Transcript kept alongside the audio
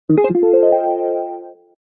Hey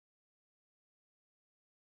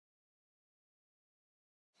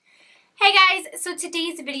guys, so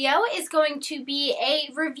today's video is going to be a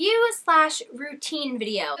review slash routine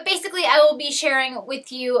video. Basically, I will be sharing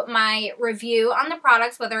with you my review on the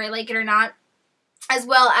products, whether I like it or not, as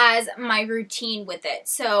well as my routine with it.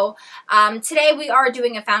 So today we are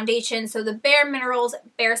doing a foundation, so the Bare Minerals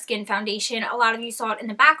Bare Skin Foundation. A lot of you saw it in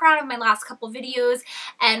the background of my last couple videos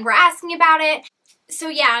and were asking about it. So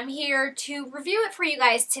yeah, I'm here to review it for you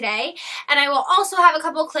guys today, and I will also have a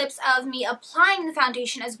couple clips of me applying the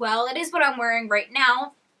foundation as well. It is what I'm wearing right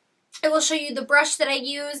now. I will show you the brush that I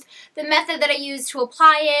used, the method that I used to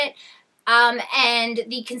apply it, and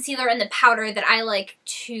the concealer and the powder that I like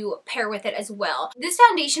to pair with it as well. This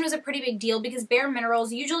foundation was a pretty big deal because Bare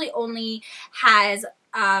Minerals usually only has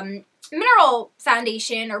mineral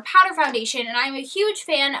foundation or powder foundation, and I'm a huge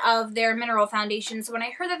fan of their mineral foundation, so when I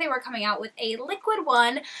heard that they were coming out with a liquid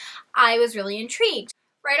one, I was really intrigued.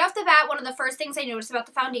 Right off the bat, one of the first things I noticed about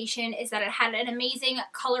the foundation is that it had an amazing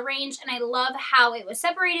color range, and I love how it was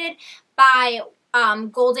separated by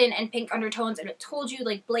golden and pink undertones, and it told you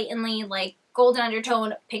like blatantly like golden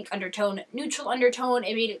undertone, pink undertone, neutral undertone.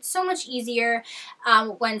 It made it so much easier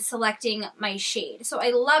when selecting my shade. So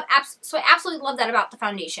I absolutely love that about the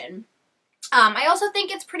foundation. I also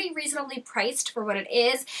think it's pretty reasonably priced for what it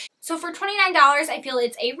is. So for $29, I feel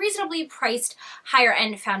it's a reasonably priced higher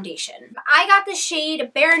end foundation. I got the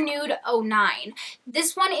shade Bare Nude 09.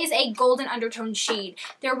 This one is a golden undertone shade.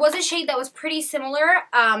 There was a shade that was pretty similar.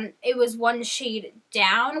 It was one shade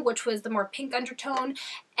down, which was the more pink undertone.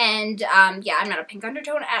 And yeah, I'm not a pink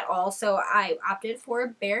undertone at all, so I opted for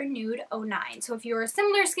Bare Nude 09. So if you're a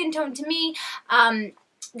similar skin tone to me,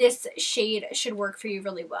 this shade should work for you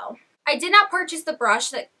really well. I did not purchase the brush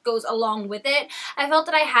that goes along with it. I felt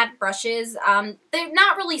that I had brushes. They're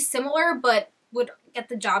not really similar, but would get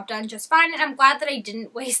the job done just fine. And I'm glad that I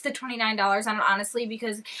didn't waste the $29 on it, honestly,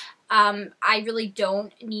 because I really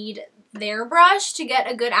don't need their brush to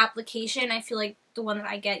get a good application. I feel like the one that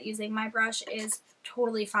I get using my brush is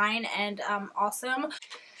totally fine and awesome.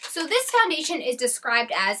 So this foundation is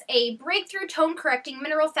described as a breakthrough tone correcting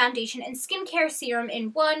mineral foundation and skincare serum in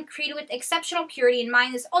one, created with exceptional purity in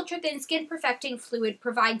mind. This ultra thin skin perfecting fluid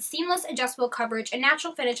provides seamless adjustable coverage, a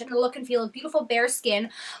natural finish, and the look and feel of beautiful bare skin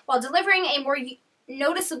while delivering a more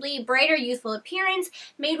noticeably brighter youthful appearance.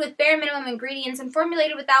 Made with bare minimum ingredients and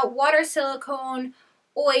formulated without water, silicone,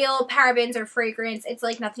 oil, parabens, or fragrance. It's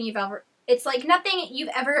like nothing you've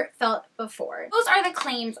ever felt before. Those are the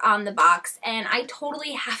claims on the box, and I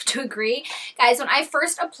totally have to agree. Guys, when I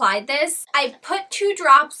first applied this, I put 2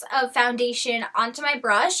 drops of foundation onto my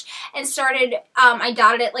brush and started, I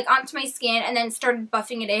dotted it like onto my skin and then started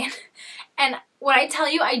buffing it in. And when I tell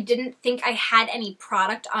you I didn't think I had any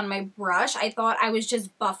product on my brush, I thought I was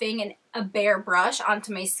just buffing a bare brush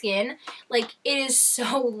onto my skin. Like, it is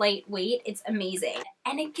so lightweight, it's amazing.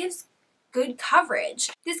 And it gives good coverage.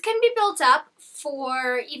 This can be built up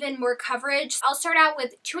for even more coverage. I'll start out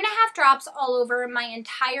with 2.5 drops all over my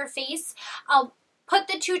entire face. I'll put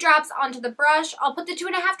the 2 drops onto the brush. I'll put the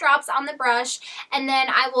 2.5 drops on the brush, and then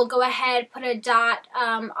I will go ahead, put a dot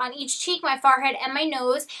on each cheek, my forehead, and my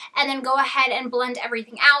nose, and then go ahead and blend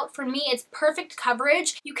everything out. For me, it's perfect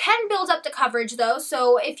coverage. You can build up the coverage though,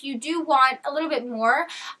 so if you do want a little bit more,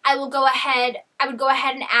 I would go ahead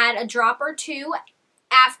and add a drop or 2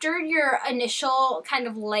 after your initial kind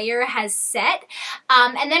of layer has set,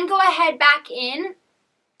 and then go ahead back in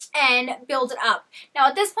and build it up. Now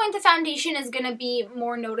at this point the foundation is going to be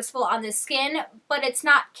more noticeable on the skin, but it's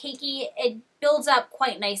not cakey. It builds up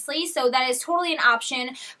quite nicely, so that is totally an option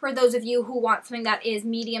for those of you who want something that is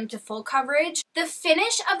medium to full coverage. The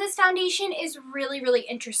finish of this foundation is really, really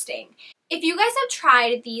interesting. If you guys have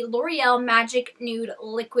tried the L'Oreal Magic Nude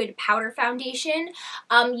Liquid Powder Foundation,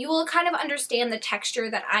 you will kind of understand the texture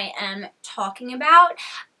that I am talking about.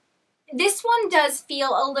 This one does feel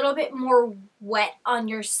a little bit more wet on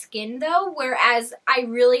your skin though, whereas I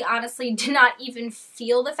really honestly did not even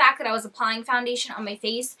feel the fact that I was applying foundation on my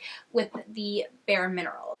face with the Bare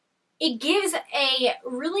Minerals. It gives a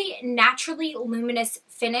really naturally luminous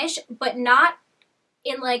finish, but not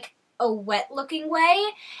in like a wet looking way.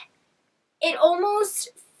 It almost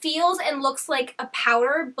feels and looks like a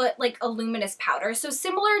powder, but like a luminous powder. So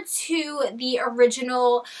similar to the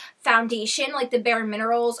original foundation, like the Bare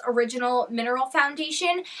Minerals original mineral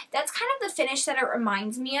foundation, that's kind of the finish that it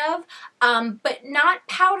reminds me of, but not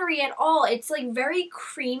powdery at all. It's like very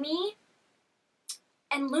creamy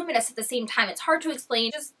and luminous at the same time. It's hard to explain.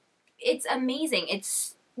 It's amazing.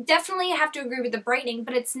 It's definitely have to agree with the brightening,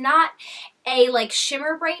 but it's not a like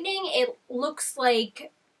shimmer brightening. It looks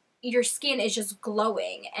like your skin is just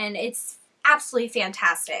glowing, and it's absolutely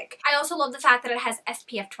fantastic. I also love the fact that it has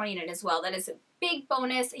SPF 20 in it as well. That is a big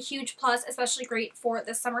bonus, a huge plus, especially great for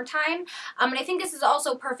the summertime. And I think this is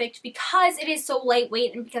also perfect because it is so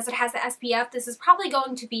lightweight and because it has the SPF. This is probably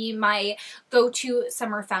going to be my go-to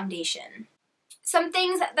summer foundation. Some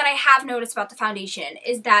things that I have noticed about the foundation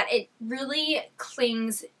is that it really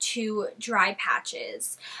clings to dry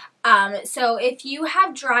patches. So if you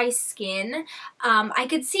have dry skin, I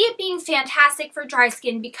could see it being fantastic for dry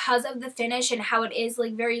skin because of the finish and how it is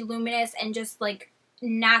like very luminous and just like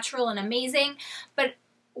natural and amazing. But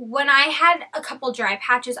when I had a couple dry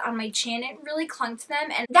patches on my chin, it really clung to them.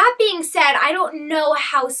 And that being said, I don't know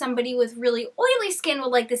how somebody with really oily skin would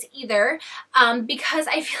like this either, because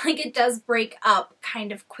I feel like it does break up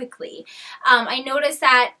kind of quickly. I noticed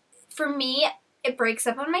that for me, it breaks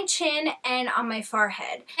up on my chin and on my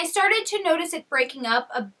forehead. I started to notice it breaking up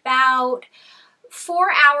about 4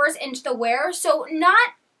 hours into the wear, so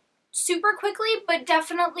not super quickly, but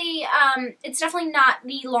definitely, it's definitely not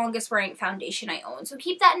the longest wearing foundation I own. So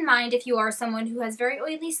keep that in mind if you are someone who has very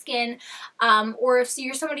oily skin, or if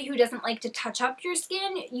you're somebody who doesn't like to touch up your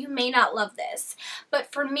skin, you may not love this.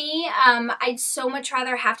 But for me, I'd so much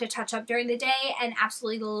rather have to touch up during the day and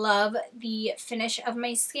absolutely love the finish of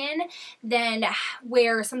my skin than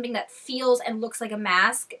wear something that feels and looks like a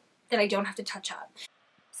mask that I don't have to touch up.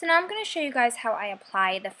 So now I'm going to show you guys how I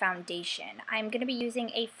apply the foundation. I'm going to be using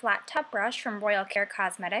a flat top brush from Royal Care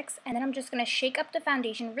Cosmetics, and then I'm just going to shake up the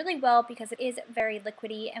foundation really well because it is very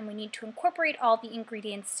liquidy and we need to incorporate all the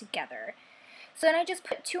ingredients together. So then I just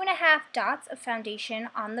put 2.5 dots of foundation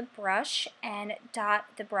on the brush and dot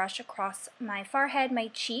the brush across my forehead, my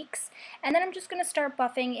cheeks, and then I'm just going to start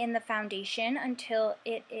buffing in the foundation until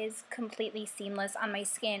it is completely seamless on my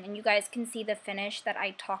skin. And you guys can see the finish that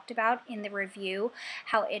I talked about in the review,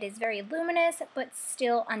 how it is very luminous but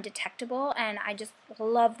still undetectable, and I just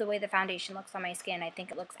love the way the foundation looks on my skin. I think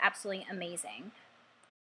it looks absolutely amazing.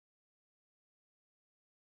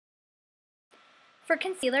 For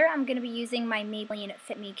concealer, I'm going to be using my Maybelline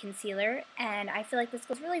Fit Me Concealer, and I feel like this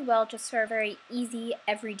goes really well just for a very easy,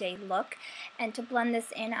 everyday look. And to blend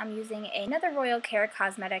this in, I'm using another Royal Care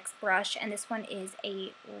Cosmetics brush, and this one is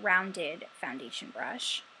a rounded foundation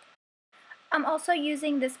brush. I'm also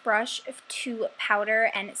using this brush to powder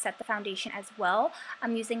and set the foundation as well.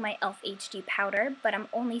 I'm using my e.l.f. HD powder, but I'm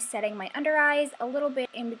only setting my under eyes, a little bit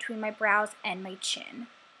in between my brows and my chin.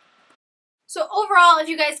 So overall, if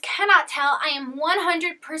you guys cannot tell, I am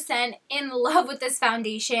 100% in love with this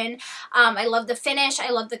foundation. I love the finish, I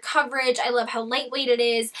love the coverage, I love how lightweight it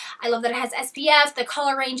is, I love that it has SPF, the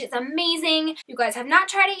color range is amazing. If you guys have not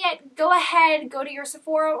tried it yet, go ahead, go to your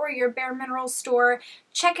Sephora or your Bare Minerals store,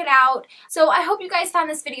 check it out. So I hope you guys found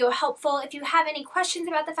this video helpful. If you have any questions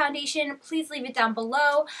about the foundation, please leave it down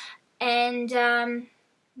below. And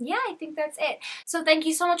yeah, I think that's it. So thank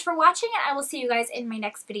you so much for watching, and I will see you guys in my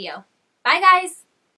next video. Bye, guys!